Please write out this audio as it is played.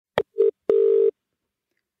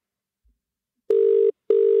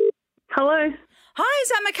Hello. Hi, is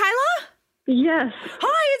that Michaela? Yes.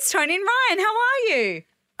 Hi, it's Tony and Ryan. How are you?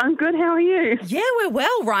 I'm good. How are you? Yeah, we're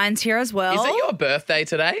well. Ryan's here as well. Is it your birthday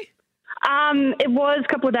today? It was a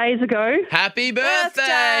couple of days ago. Happy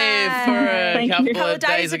birthday, Birthday! for a Thank couple you. of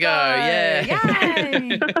days ago. Yeah.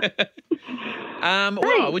 Yay.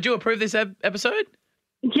 Well, would you approve this episode?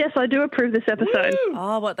 Yes, I do approve this episode. Woo!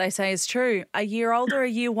 Oh, what they say is true. A year older, a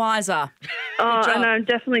year wiser. Oh, job. and I'm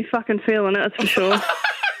definitely fucking feeling it, that's for sure.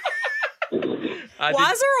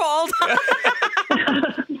 Wiser or older?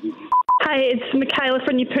 Hey, it's Michaela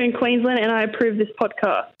from Yeppoon, Queensland, and I approve this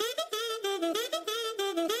podcast.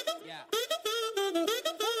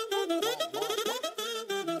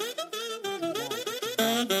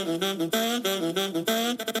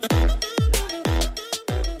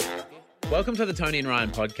 Welcome to the Tony and Ryan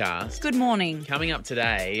podcast. Good morning. Coming up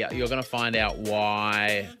today, you're going to find out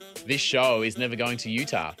why this show is never going to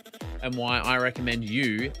Utah and why I recommend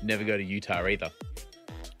you never go to Utah either.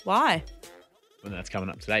 Why? When that's coming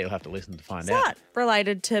up today, you'll have to listen to find Is out. that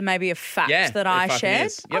related to maybe a fact Yeah, that it I fucking shared?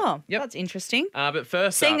 is. Yep, Oh, yep. that's interesting. But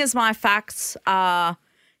first Seeing up, as my facts are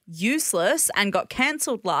useless and got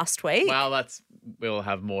cancelled last week. well, we'll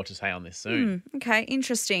have more to say on this soon. Okay,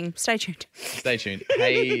 interesting. Stay tuned. Stay tuned.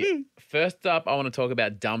 Hey, first up, I want to talk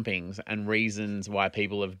about dumpings and reasons why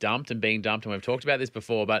people have dumped and being dumped. And we've talked about this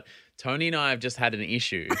before, but Tony and I have just had an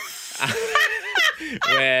issue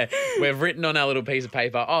where we've written on our little piece of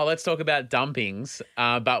paper, let's talk about dumpings,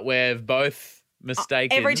 but we've both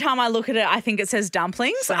mistaken. Every time I look at it, I think it says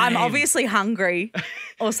dumplings. I'm Same. obviously hungry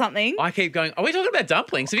or something. I keep going, are we talking about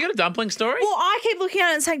dumplings? Have you got a dumpling story? Well, I keep looking at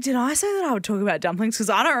it and saying, did I say that I would talk about dumplings? Because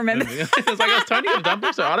I don't remember. I was like, was Tony got a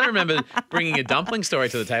dumpling story? I don't remember bringing a dumpling story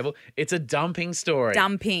to the table. It's a dumping story.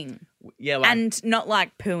 Dumping. Yeah, like, And not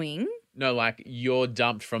like pooing no, like you're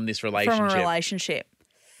dumped from this relationship. from a relationship,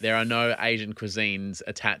 There are no Asian cuisines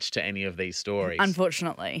attached to any of these stories.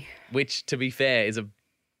 unfortunately. Which, to be fair, is a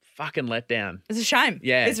fucking letdown. It's a shame.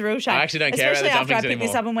 Yeah. It's a real shame. I actually don't care about the Especially after I dumplings picked this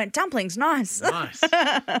anymore. up and went, dumplings, nice. Nice.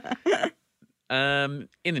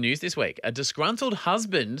 In the news this week, a disgruntled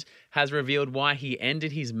husband has revealed why he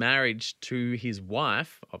ended his marriage to his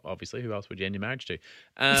wife. Obviously, who else would you end your marriage to?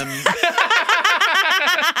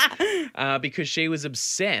 Because she was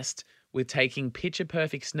obsessed with taking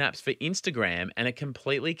picture-perfect snaps for Instagram and it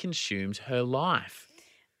completely consumed her life.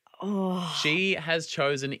 Oh, She has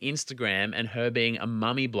chosen Instagram and her being a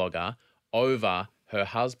mummy blogger over her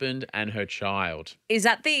husband and her child. is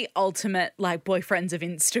that the ultimate, like, boyfriends of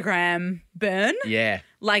Instagram burn? Yeah,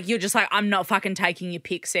 Like, you're just like, I'm not fucking taking your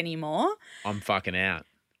pics anymore. I'm fucking out.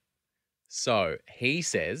 So he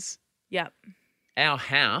says, Yep. our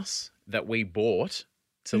house that we bought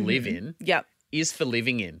to live in Yep. is for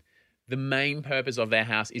living in. The main purpose of their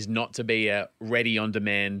house is not to be a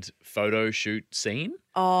ready-on-demand photo shoot scene.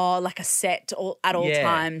 Oh, like a set at all Yeah.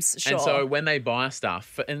 times. Sure. And so when they buy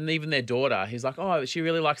stuff, and even their daughter, he's like, oh, she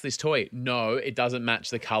really likes this toy. No, it doesn't match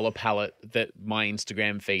the color palette that my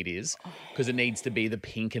Instagram feed is because it needs to be the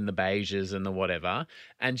pink and the beiges and the whatever.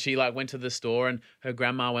 And she like went to the store and her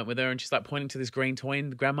grandma went with her and she's like pointing to this green toy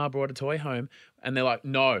and the grandma brought a toy home and they're like,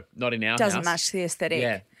 no, not in our doesn't house. match the aesthetic.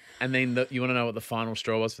 Yeah. And then you want to know what the final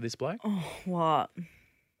straw was for this bloke? What?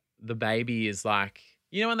 The baby is like,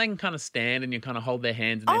 you know, when they can kind of stand and you kind of hold their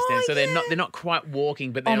hands in their stand, so yeah. they're not quite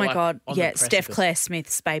walking, but they're Oh my like God. on Yeah, the Steph precipice. Claire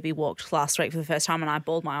Smith's baby walked last week for the first time and I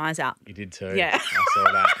bawled my eyes out. You did too. Yeah. I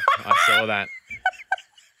saw that. I saw that.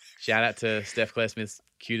 Shout out to Steph Claire Smith's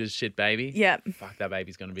cute as shit baby. Yep. Fuck, that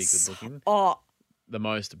baby's going to be good looking. Oh, The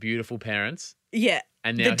most beautiful parents. yeah.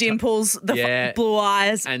 And The now dimples, the Yeah. blue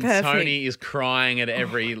eyes. And perfect. Tony is crying at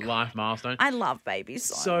every life milestone. I love babies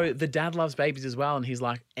so So the dad loves babies as well. And he's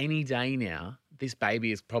like, any day now, this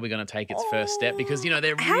baby is probably going to take its first step because, you know,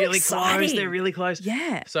 they're how really exciting. close. They're really close.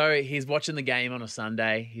 Yeah. So he's watching the game on a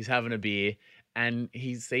Sunday. He's having a beer and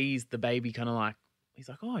he sees the baby kind of like, he's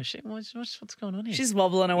like, oh, shit, what's going on here? She's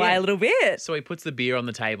wobbling away Yeah. a little bit. So he puts the beer on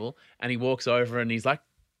the table and he walks over and he's like,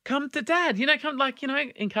 come to dad,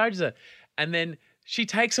 encourages her. And then she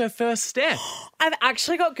takes her first step. I've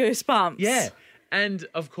actually got goosebumps. Yeah. And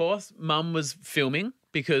of course, mum was filming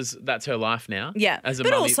because that's her life now. Yeah. As a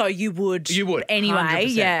but mummy. also you would. You would. Anyway.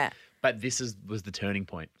 100%. Yeah. But this was the turning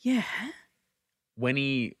point. Yeah. When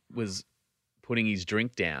he was putting his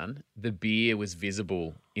drink down, the beer was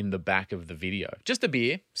visible in the back of the video. Just a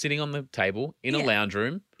beer sitting on the table in a Yeah. lounge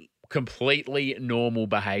room. Completely normal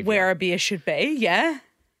behaviour. Where a beer should be. Yeah.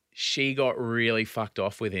 She got really fucked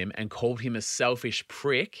off with him and called him a selfish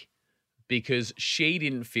prick because she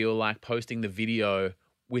didn't feel like posting the video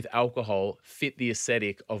with alcohol fit the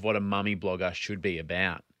aesthetic of what a mummy blogger should be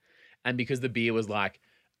about. And because the beer was like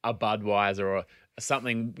a Budweiser or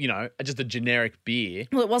something, just a generic beer.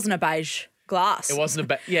 Well, it wasn't a beige glass. It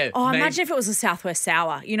wasn't Imagine if it was a Southwest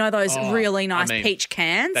Sour. Those really nice peach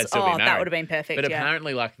cans. They'd still be that married. would have been perfect. But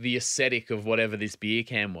apparently, like, the aesthetic of whatever this beer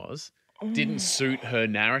can was didn't suit her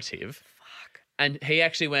narrative. Fuck. And he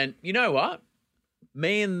actually went, you know what?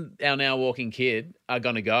 Me and our now walking kid are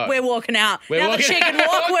going to go. We're walking out. Now that she can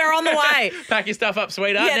walk, we're on the way. Pack your stuff up,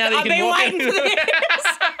 sweetheart. Yeah, now that I've you can been walk waiting for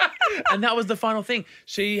this. And that was the final thing.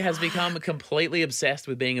 She has become completely obsessed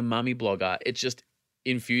with being a mummy blogger. It's just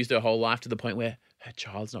infused her whole life to the point where her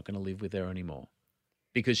child's not going to live with her anymore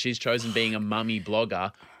because she's chosen being a mummy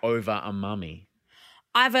blogger over a mummy.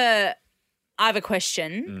 I have a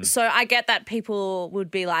question. So I get that people would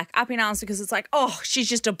be like up in arms because it's like, oh, she's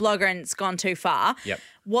just a blogger and it's gone too far. Yep.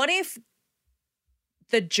 What if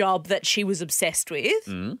the job that she was obsessed with,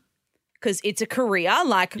 because it's a career,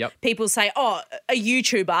 like people say, oh, a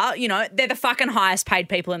YouTuber, they're the fucking highest paid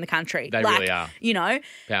people in the country. They really are.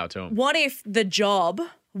 Power to them. What if the job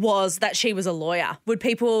was that she was a lawyer? Would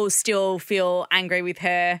people still feel angry with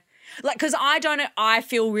her? Like, because I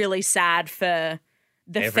feel really sad for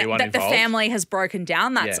that the family has broken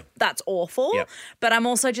down. That's awful. Yep. But I'm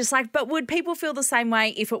also just like, but would people feel the same way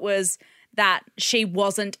if it was that she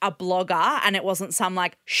wasn't a blogger and it wasn't some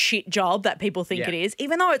like shit job that people think it is,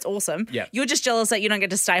 even though it's awesome? Yeah. You're just jealous that you don't get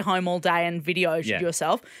to stay home all day and video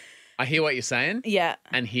yourself. I hear what you're saying. Yeah.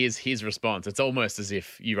 And here's his response. It's almost as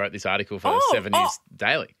if you wrote this article for 7 News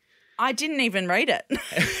Daily. I didn't even read it,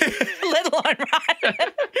 let alone write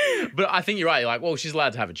it. But I think you're right. You're like, well, she's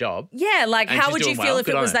allowed to have a job. Yeah, like And how she's would you doing feel well. if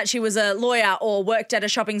Good it on was her. that she was a lawyer or worked at a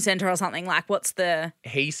shopping centre or something? Like, what's the...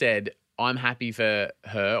 He said, I'm happy for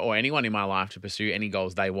her or anyone in my life to pursue any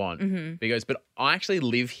goals they want. Because, but I actually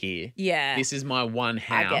live here. Yeah. This is my one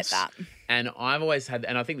house. I get that. And I've always had,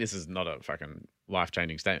 and I think this is not a fucking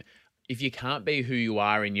life-changing statement. If you can't be who you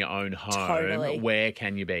are in your own home, Totally. where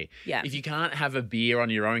can you be? Yeah. If you can't have a beer on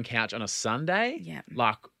your own couch on a Sunday,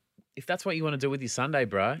 like, if that's what you want to do with your Sunday,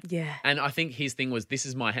 bro. Yeah. And I think his thing was, this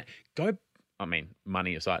is my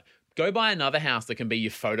money aside, go buy another house that can be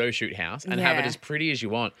your photo shoot house and have it Yeah. as pretty as you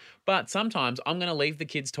want. But sometimes I'm going to leave the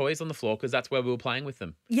kids' toys on the floor because that's where we were playing with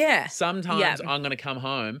them. Yeah. Sometimes I'm going to come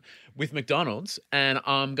home with McDonald's and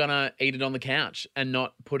I'm going to eat it on the couch and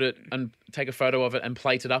not put it and take a photo of it and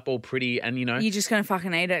plate it up all pretty and, You're just going to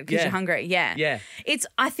fucking eat it because Yeah. you're hungry. Yeah. Yeah.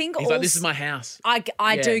 I think He's also... like, this is my house. I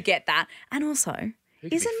Yeah. do get that. And also, Who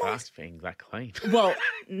could isn't be my... fast being that clean? Well,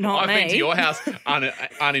 not I've me. been to your house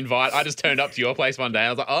uninvited. I just turned up to your place one day. I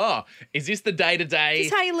was like, oh, is this the day-to-day? Is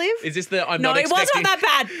this how you live? Is this the I'm No, not it was expecting... not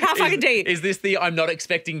that bad. How fucking deep? Is this the I'm not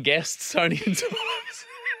expecting guests, Sony and Toms?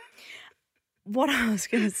 What I was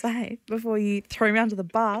going to say before you threw me under the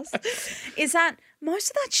bus is that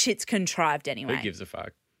most of that shit's contrived anyway. Who gives a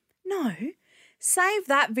fuck? No. Save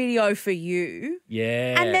that video for you.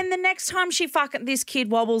 Yeah. And then the next time this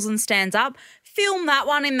kid wobbles and stands up, film that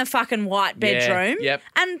one in the fucking white bedroom. Yep.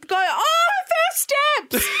 And go, oh, first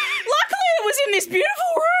steps. Luckily it was in this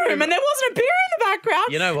beautiful room and there wasn't a beer in the background.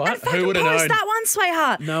 You know what? And fucking Who would have post known? that one,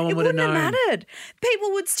 sweetheart. No one it would have wouldn't have known. mattered.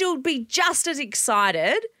 People would still be just as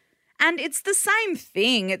excited. And it's the same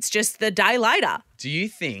thing. It's just the day later. Do you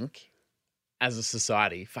think, as a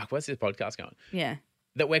society, where's this podcast going? Yeah.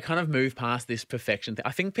 That we're kind of moved past this perfection thing.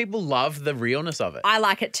 I think people love the realness of it. I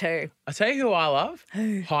like it too. I tell you who I love.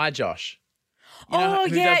 Who? Hi, Josh. You know Oh,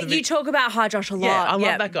 who yeah. does the You talk about Hi Josh a lot. Yeah, I love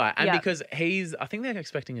Yep. that guy. And Yep. because I think they're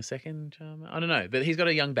expecting a second, I don't know, but he's got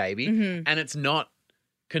a young baby Mm-hmm. and it's not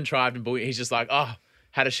contrived and buoyant. He's just like, oh,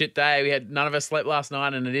 had a shit day. None of us slept last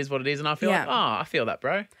night and it is what it is. And I feel Yeah. like, I feel that,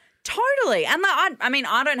 bro. Totally. And like, I mean,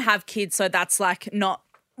 I don't have kids, so that's like not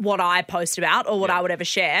what I post about or what Yeah. I would ever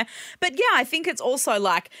share. But yeah, I think it's also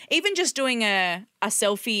like even just doing a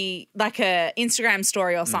selfie, like a Instagram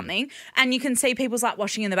story Mm. or something, and you can see people's like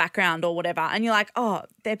washing in the background or whatever, and you're like, oh,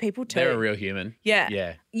 they're people too. They're a real human. Yeah.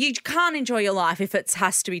 Yeah. You can't enjoy your life if it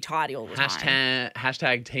has to be tidy all the time.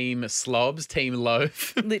 Hashtag team slobs, team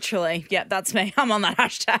loaf. Literally. Yeah, that's me. I'm on that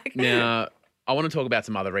hashtag. Now, I want to talk about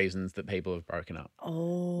some other reasons that people have broken up.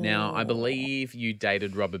 Oh. Now, I believe you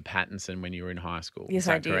dated Robert Pattinson when you were in high school. Yes, Is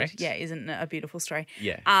that I did. correct? Yeah, isn't it a beautiful story?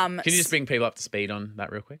 Yeah. Can you just bring people up to speed on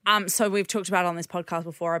that real quick? So we've talked about on this podcast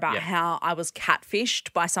before about Yeah. how I was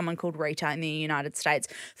catfished by someone called Rita in the United States.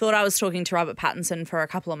 Thought I was talking to Robert Pattinson for a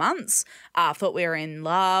couple of months. Thought we were in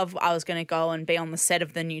love. I was going to go and be on the set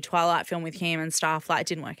of the new Twilight film with him and stuff. Like, it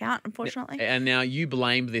didn't work out, unfortunately. And now you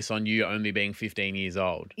blamed this on you only being 15 years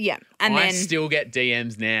old. Yeah. And I then... still get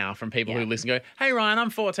DMs now from people who listen and go, hey, Ryan, I'm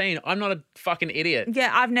 14. I'm not a fucking idiot.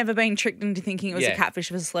 Yeah, I've never been tricked into thinking it was a Yeah.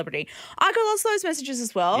 catfish of a celebrity. I got lots of those messages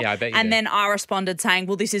as well. Yeah, I bet you And did. then I responded saying,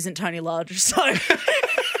 well, this isn't Tony Lodge. So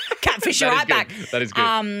Catfish you That is right back. good. That is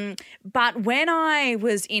good. But when I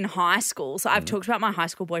was in high school, so I've talked about my high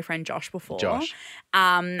school boyfriend Josh before. Josh.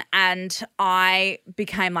 And I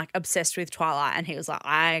became like obsessed with Twilight, and he was like,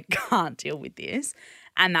 I can't deal with this.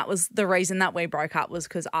 And that was the reason that we broke up, was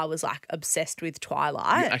because I was like obsessed with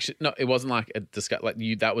Twilight. Actually, no, it wasn't like a discuss. Like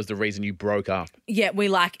you, that was the reason you broke up. Yeah,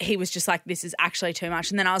 he was just like, this is actually too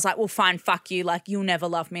much. And then I was like, well, fine, fuck you. Like, you'll never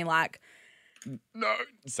love me. Like, No,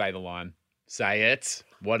 say the line. Say it.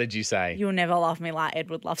 What did you say? you'll never love me like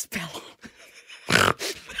Edward loves Bella. I'm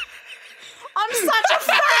such a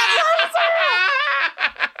fan.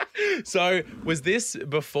 So, was this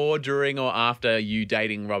before, during, or after you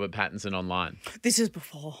dating Robert Pattinson online? This is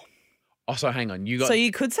before. Oh, so hang on. You got So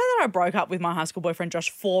you could say that I broke up with my high school boyfriend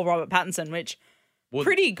Josh for Robert Pattinson, which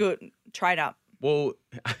pretty good trade up. Well,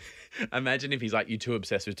 imagine if he's like, you too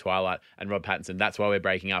obsessed with Twilight and Rob Pattinson. That's why we're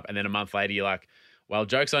breaking up. And then a month later, you're like, well,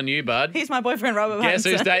 joke's on you, bud. He's my boyfriend, Robert Guess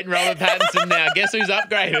Pattinson. who's dating Robert Pattinson now? Guess who's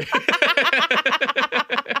upgraded?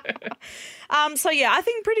 So yeah, I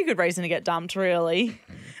think pretty good reason to get dumped, really,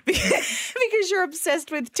 because you're obsessed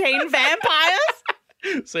with teen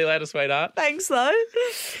vampires. See you later, sweetheart. Thanks, though.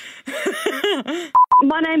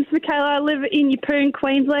 My name's Michaela. I live in Yeppoon,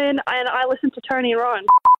 Queensland, and I listen to Tony and Ryan.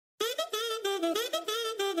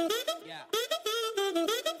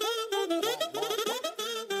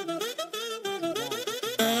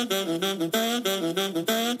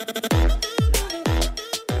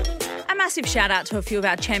 A massive shout out to a few of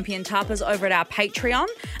our champion tappers over at our Patreon.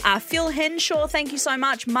 Phil Henshaw, thank you so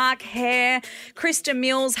much. Mark Hare, Krista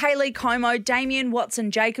Mills, Hayley Como, Damien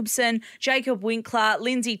Watson-Jacobson, Jacob Winkler,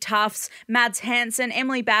 Lindsay Tufts, Mads Hansen,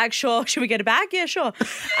 Emily Bagshaw. Should we get a bag? Yeah, sure.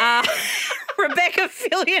 Rebecca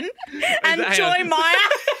Fillion and Hang Joy on. Meyer.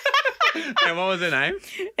 And what was her name?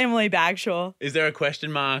 Emily Bagshaw. Is there a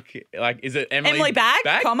question mark? Like, is it Emily? Emily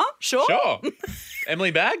Bag, comma, sure. Sure.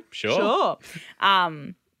 Emily Bag? Sure. Sure.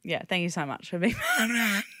 Yeah, thank you so much for being on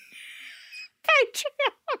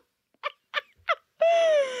Patreon.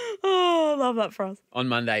 Oh, I love that for us. On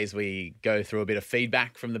Mondays, we go through a bit of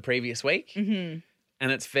feedback from the previous week. Mm-hmm.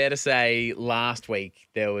 And it's fair to say last week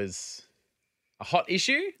there was a hot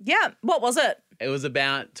issue. Yeah, what was it? It was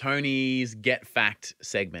about Tony's Get Fact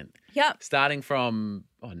segment. Yep. Starting from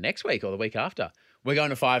next week or the week after. We're going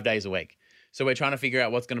to 5 days a week. So we're trying to figure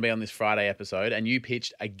out what's going to be on this Friday episode. And you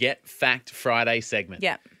pitched a Get Fact Friday segment.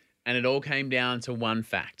 Yeah. And it all came down to one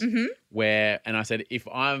fact. Mm-hmm. And I said, if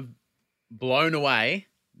I'm blown away,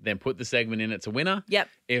 then put the segment in. It's a winner. Yep.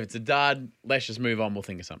 If it's a dud, let's just move on. We'll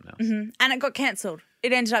think of something else. Mm-hmm. And it got cancelled.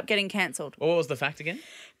 It ended up getting cancelled. What was the fact again?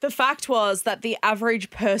 The fact was that the average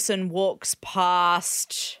person walks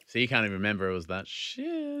past... So you can't even remember it was that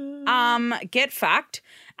shit. Get fact.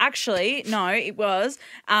 Actually, no, it was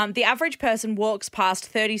the average person walks past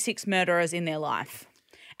 36 murderers in their life.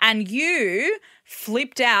 And you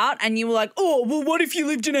flipped out and you were like, oh, well, what if you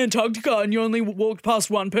lived in Antarctica and you only walked past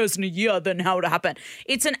one person a year? Then how would it happen?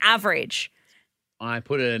 It's an average. I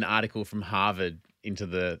put an article from Harvard into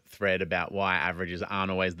the thread about why averages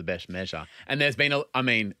aren't always the best measure. And there's been,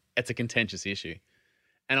 it's a contentious issue.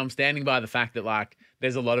 And I'm standing by the fact that, like,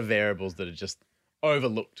 there's a lot of variables that are just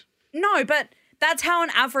overlooked. No, but that's how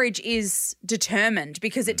an average is determined,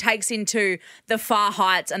 because it takes into the far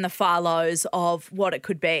heights and the far lows of what it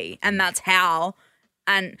could be. And that's how,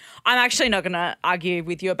 and I'm actually not going to argue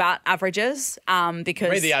with you about averages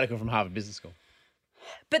because... Read the article from Harvard Business School.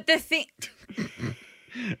 But the thing...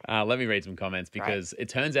 Let me read some comments because it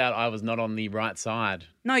turns out I was not on the right side.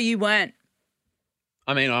 No, you weren't.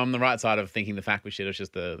 I mean, I'm on the right side of thinking the fact was shit. It's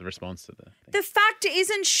just the response to the thing. The fact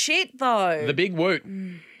isn't shit, though. The big woot.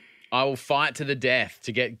 I will fight to the death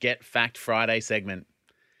to Get Fact Friday segment.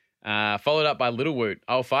 Followed up by Little Woot.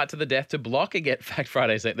 I'll fight to the death to block a Get Fact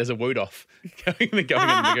Friday segment. There's a woot off going in the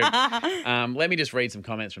group. Let me just read some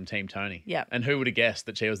comments from Team Tony. Yep. And who would have guessed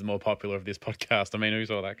that she was the more popular of this podcast? I mean, who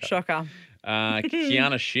saw that? Shocker.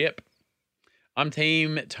 Kiana Ship. I'm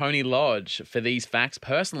Team Tony Lodge for these facts.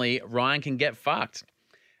 Personally, Ryan can get fucked.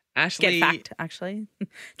 Ashley. Get fact, actually.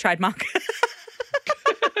 Trademark.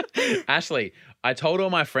 Ashley, I told all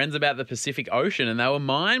my friends about the Pacific Ocean and they were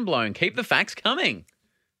mind blown. Keep the facts coming.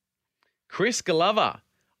 Chris Glover,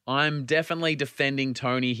 I'm definitely defending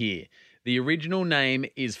Tony here. The original name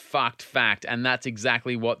is Fucked Fact, and that's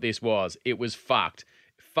exactly what this was. It was fucked.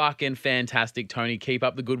 Fucking fantastic, Tony. Keep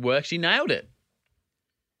up the good work. She nailed it.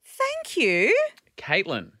 Thank you.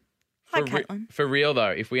 Caitlin. Hi, Caitlin. For real,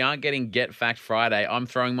 though, if we aren't getting Get Fact Friday, I'm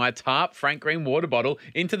throwing my Tarp Frank Green water bottle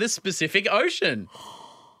into the Pacific Ocean.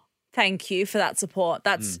 Thank you for that support.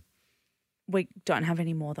 That's we don't have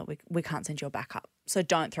any more that we can't send you a backup. So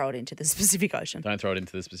don't throw it into the Pacific Ocean. Don't throw it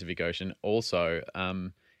into the Pacific Ocean. Also,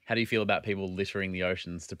 How do you feel about people littering the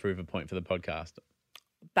oceans to prove a point for the podcast?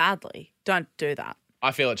 Badly. Don't do that.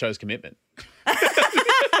 I feel it shows commitment.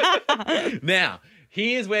 Now,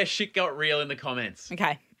 here's where shit got real in the comments.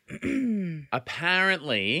 Okay.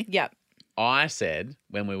 Apparently, Yep. I said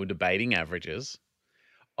when we were debating averages,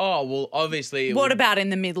 oh, well, obviously. What about in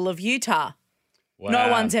the middle of Utah? No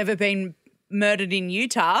Wow. one's ever been murdered in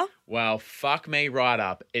Utah. Well, fuck me right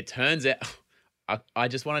up. It turns out I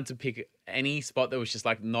just wanted to pick any spot that was just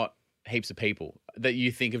like not heaps of people that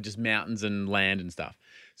you think of just mountains and land and stuff.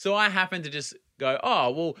 So I happened to just go, oh,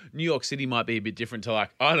 well, New York City might be a bit different to like,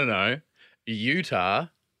 I don't know, Utah.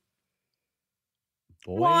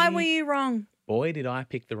 Boy, Why were you wrong? Boy, did I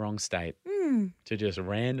pick the wrong state to just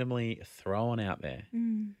randomly throw one out there.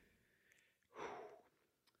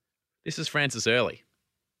 This is Frances Early.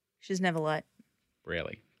 She's never late.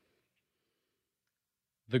 Really.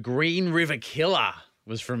 The Green River Killer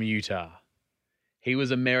was from Utah. He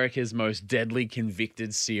was America's most deadly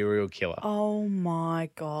convicted serial killer. Oh, my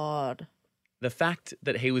God. The fact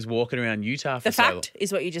that he was walking around Utah for The fact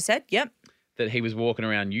is what you just said. Yep. that he was walking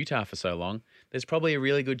around Utah for so long, there's probably a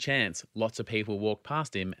really good chance lots of people walked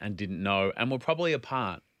past him and didn't know and were probably a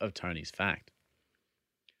part of Tony's fact.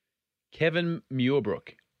 Kevin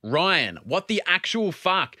Muirbrook. Ryan, what the actual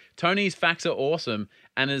fuck? Tony's facts are awesome.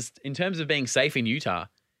 And as in terms of being safe in Utah,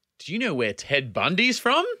 do you know where Ted Bundy's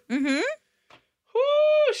from? Mm-hmm.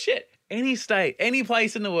 Oh, shit. Any state, any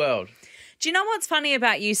place in the world. Do you know what's funny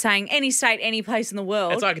about you saying any state, any place in the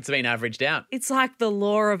world? It's like it's been averaged out. It's like the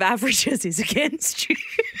law of averages is against you.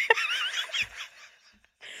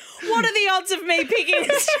 What are the odds of me picking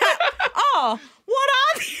this chat? Oh, what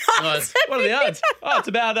are the odds? What are the odds? Oh, it's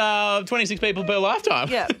about 26 people per lifetime.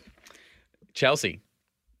 Yeah. Chelsea.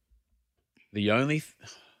 The only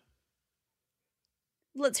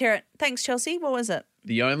Let's hear it. Thanks, Chelsea. What was it?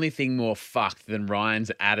 The only thing more fucked than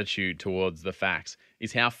Ryan's attitude towards the facts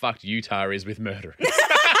is how fucked Utah is with murderers.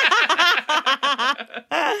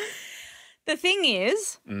 The thing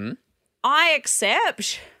is, I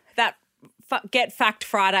accept that Get Fact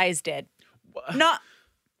Friday is dead. No,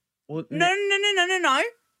 Well, no.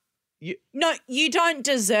 You- No, you don't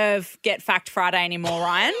deserve Get Fact Friday anymore,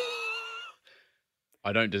 Ryan.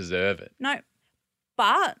 I don't deserve it. No,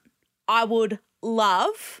 but I would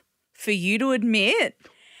love for you to admit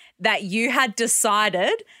that you had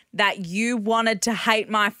decided that you wanted to hate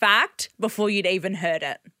my fact before you'd even heard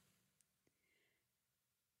it.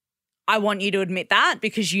 I want you to admit that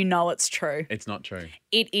because you know it's true. It's not true.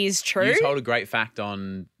 It is true. You told a great fact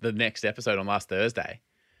on the next episode on last Thursday.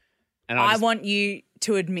 And I want you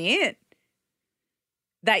to admit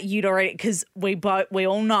that you'd already, because we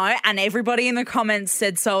all know, and everybody in the comments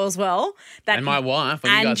said so as well. That and my wife,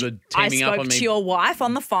 when you guys were teaming up on me. I spoke to your wife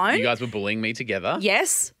on the phone. You guys were bullying me together.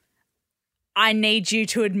 Yes. I need you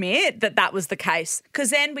to admit that that was the case because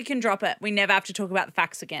then we can drop it. We never have to talk about the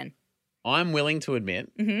facts again. I'm willing to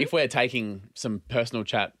admit, if we're taking some personal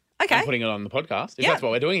chat Okay. and putting it on the podcast, if Yeah. that's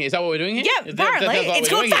what we're doing. Is that what we're doing here? Yeah, Is that- apparently. that's what It's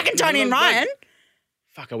we're called doing fucking here? Tony and Ryan.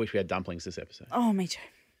 Fuck, I wish we had dumplings this episode. Oh, me too.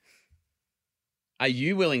 Are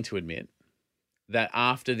you willing to admit that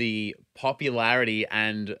after the popularity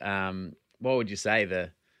and what would you say,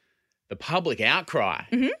 the public outcry,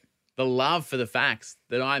 the love for the facts,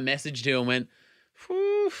 that I messaged you and went,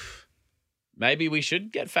 "Whew, maybe we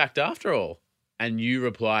should get fact after all?" And you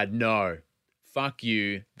replied, "No, fuck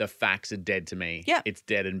you. The facts are dead to me. Yeah. It's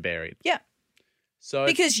dead and buried." Yeah. So,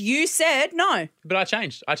 Because you said no. but I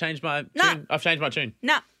changed. I changed my tune. I've changed my tune.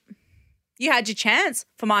 Nah. You had your chance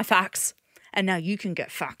for my facts and now you can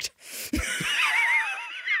get fucked.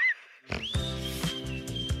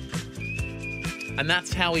 And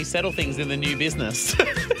that's how we settle things in the new business.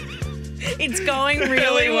 It's going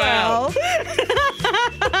really well.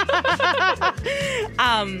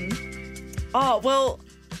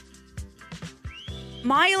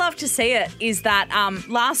 My You Love to See It is that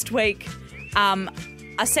last week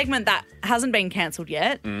a segment that hasn't been cancelled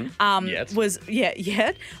yet, Yet. was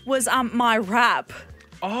my rap.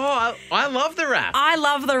 Oh, I love the rap. I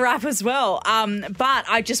love the rap as well. But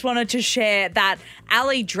I just wanted to share that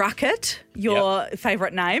Ali Druckett, your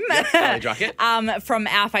favourite name, Ali Druckett. from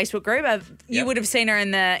our Facebook group. You Yep. would have seen her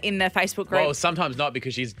in the Facebook group. Well, sometimes not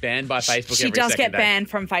because she's banned by Facebook She every does second get day. banned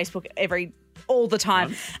from Facebook all the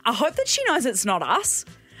time. I hope that she knows it's not us.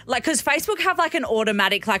 Like, because Facebook have like an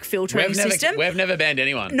automatic like filtering system. We've never banned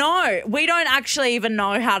anyone. No, we don't actually even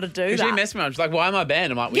know how to do Because that. she messed me up. She's like, why am I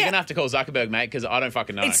banned? I'm like, we're Yeah. going to have to call Zuckerberg, mate, because I don't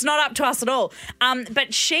fucking know. It's not up to us at all.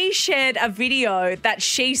 But she shared a video that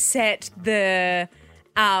she set the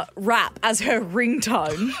rap as her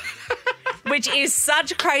ringtone, which is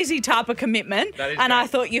such a crazy type of commitment. That is and I great.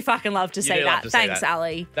 thought you fucking love to see do love that. to see Thanks, that.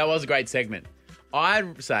 Ali. That was a great segment.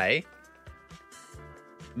 I'd say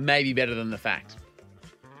maybe better than the fact.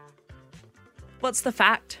 What's the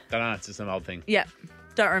fact? Don't know. It's just some old thing. Yeah.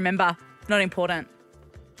 Don't remember. Not important.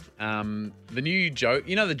 The new joke.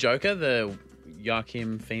 You know the Joker, the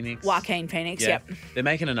Joaquin Phoenix. Joaquin Phoenix, Yeah. yep. They're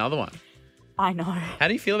making another one. I know. How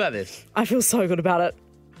do you feel about this? I feel so good about it.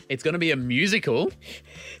 It's going to be a musical,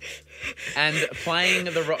 and playing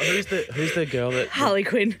the who's the girl that Harley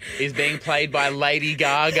Quinn. is being played by Lady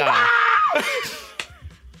Gaga.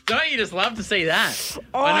 Don't you just love to see that?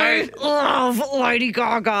 I love Lady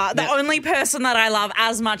Gaga. The only person that I love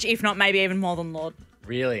as much, if not maybe even more than Lord.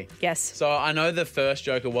 Really? Yes. So I know the first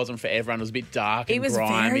Joker wasn't for everyone. It was a bit dark and It was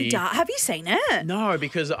grimy. very dark. Have you seen it? No,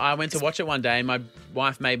 because I went to watch it one day and my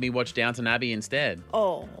wife made me watch Downton Abbey instead.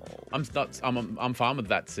 Oh. I'm fine with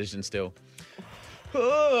that decision still.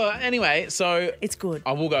 Anyway, so It's good.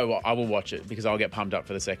 I will watch it because I'll get pumped up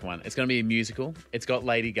for the second one. It's going to be a musical. It's got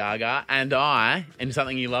Lady Gaga and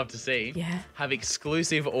something you love to see, Yeah. have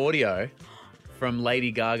exclusive audio from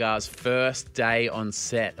Lady Gaga's first day on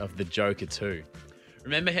set of The Joker 2.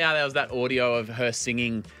 Remember how there was that audio of her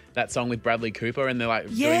singing that song with Bradley Cooper and they're like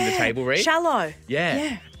doing the table read? Shallow. Yeah.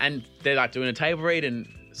 Yeah. And they're like doing a table read and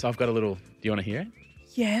so I've got a little, do you want to hear it?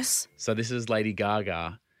 Yes. So this is Lady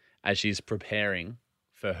Gaga as she's preparing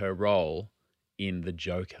for her role in The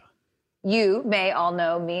Joker. You may all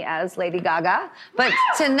know me as Lady Gaga, but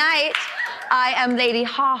tonight I am Lady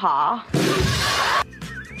Ha Ha.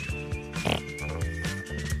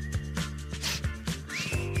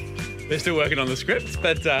 They're still working on the script,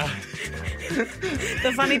 but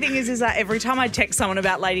The funny thing is that every time I text someone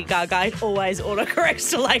about Lady Gaga, it always autocorrects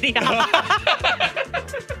to Lady Gaga.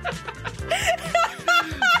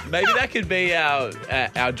 maybe that could be our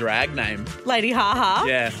drag name. Lady Ha Ha.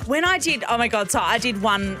 Yeah. When I did, oh my God, so I did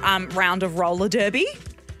one round of roller derby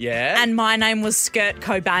Yeah. and my name was Skirt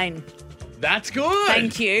Cobain. That's good.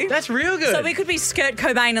 Thank you. That's real good. So we could be Skirt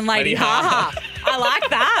Cobain and Lady Lady Ha Ha Ha. I like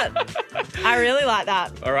that. I really like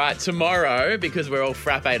that. All right, tomorrow, because we're all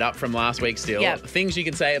frapped up from last week still, Yep. things you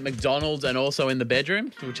can say at McDonald's and also in the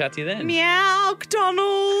bedroom. We'll chat to you then. Meow,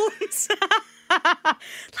 McDonald's.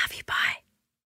 Love you, bye.